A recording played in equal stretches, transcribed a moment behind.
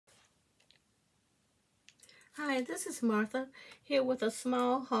Hi, this is Martha here with a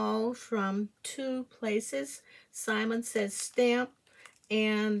small haul from two places. Simon Says Stamp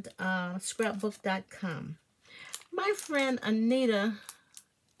and scrapbook.com. My friend Anita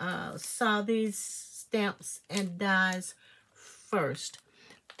saw these stamps and dies first.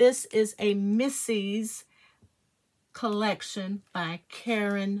 This is a Missees collection by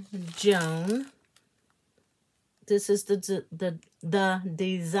Karen Joan. This is the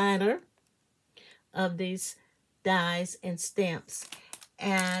designer of these dies and stamps,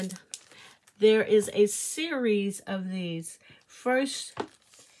 and there is a series of these. First,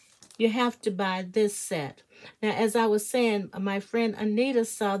 you have to buy this set. Now, as I was saying, my friend Anita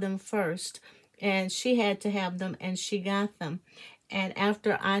saw them first, and she had to have them, and she got them. And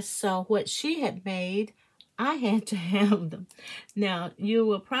after I saw what she had made, I had to have them. Now, you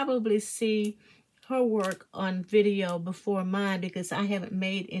will probably see her work on video before mine because I haven't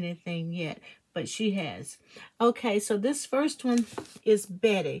made anything yet, but she has. Okay, so this first one is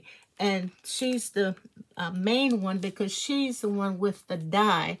Betty, and she's the main one because she's the one with the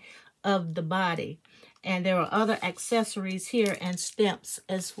die of the body. And there are other accessories here and stamps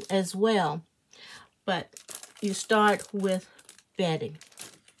as well. But you start with Betty.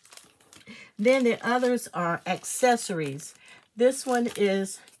 Then the others are accessories. This one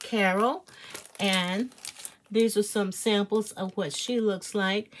is Carol, and these are some samples of what she looks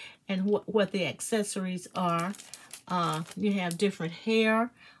like and what the accessories are. You have different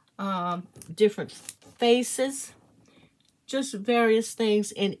hair, different faces, just various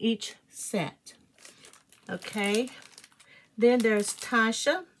things in each set. Okay, then there's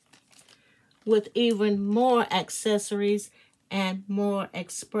Tasha with even more accessories and more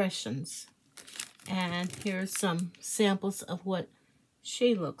expressions. And here's some samples of what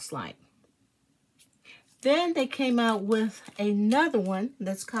she looks like. Then they came out with another one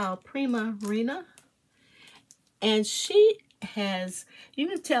that's called Prima Rena. And she has, you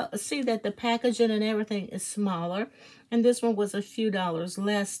can see that the packaging and everything is smaller. And this one was a few dollars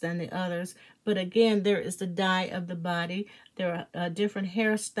less than the others. But again, there is the die of the body. There are different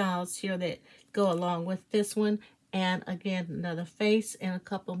hairstyles here that go along with this one. And again, another face and a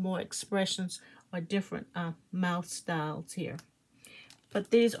couple more expressions or different mouth styles here. But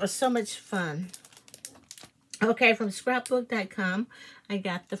these are so much fun. Okay, from scrapbook.com, I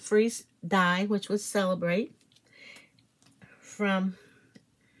got the free die, which was Celebrate. From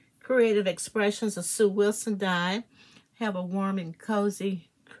Creative Expressions, a Sue Wilson die. Have a warm and cozy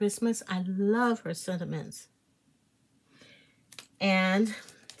Christmas. I love her sentiments. And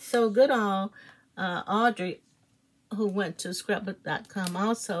So Goodall, Audrey, who went to scrapbook.com,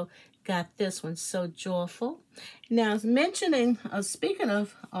 also got this one, So Joyful. Now, speaking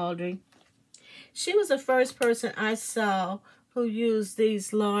of Audrey, she was the first person I saw who used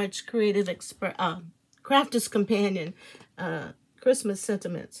these large Crafter's Companion Christmas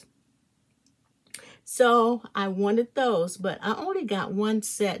sentiments. So I wanted those, but I only got one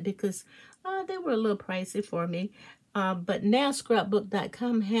set because they were a little pricey for me. But now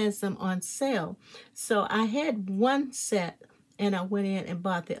scrapbook.com has them on sale. So I had one set and I went in and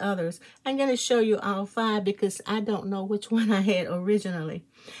bought the others. I'm going to show you all 5 because I don't know which one I had originally.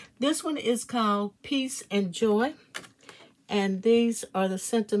 This one is called Peace and Joy. And these are the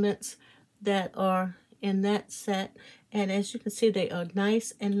sentiments that are in that set. And as you can see, they are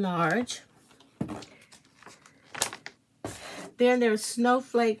nice and large. Then there's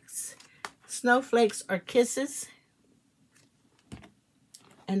Snowflakes. Snowflakes are kisses.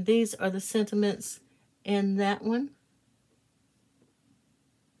 And these are the sentiments in that one.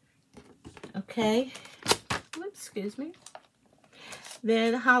 Okay. Oops, excuse me.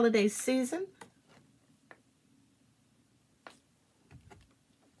 Then Holiday Season.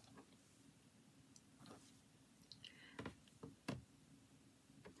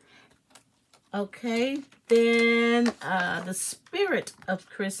 Okay, then the Spirit of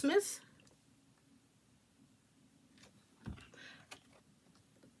Christmas.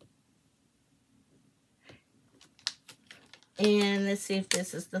 And let's see if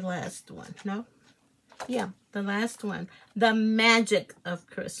this is the last one. No? Yeah, the last one. The Magic of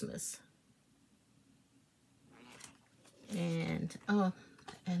Christmas. And,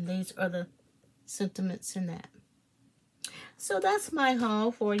 and these are the sentiments in that. So that's my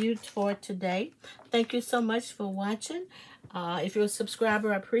haul for you for today. Thank you so much for watching. If you're a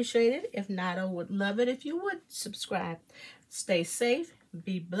subscriber, I appreciate it. If not, I would love it if you would subscribe. Stay safe,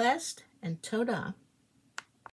 be blessed, and Todah.